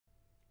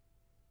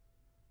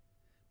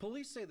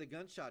Police say the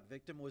gunshot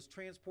victim was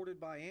transported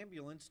by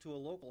ambulance to a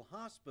local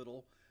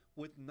hospital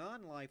with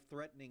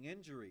non-life-threatening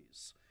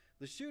injuries.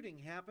 The shooting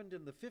happened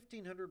in the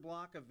 1500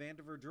 block of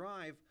Vandiver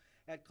Drive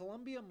at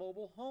Columbia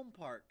Mobile Home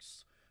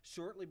Parks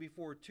shortly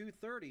before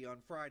 2:30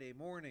 on Friday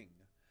morning.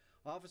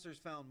 Officers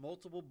found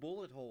multiple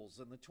bullet holes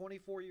in the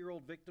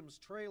 24-year-old victim's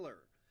trailer.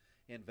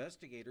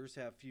 Investigators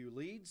have few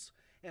leads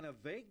and a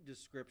vague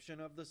description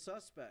of the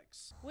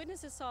suspects.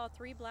 Witnesses saw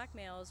 3 black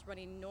males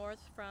running north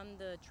from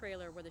the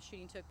trailer where the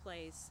shooting took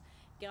place,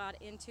 got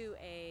into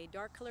a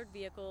dark-colored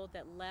vehicle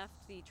that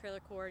left the trailer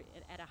court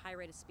at a high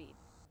rate of speed.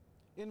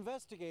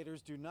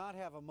 Investigators do not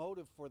have a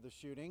motive for the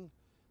shooting.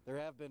 There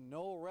have been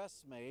no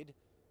arrests made.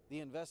 The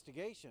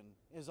investigation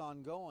is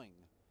ongoing.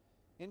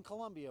 In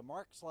Columbia,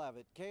 Mark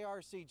Slavit,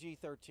 KRCG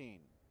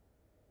 13.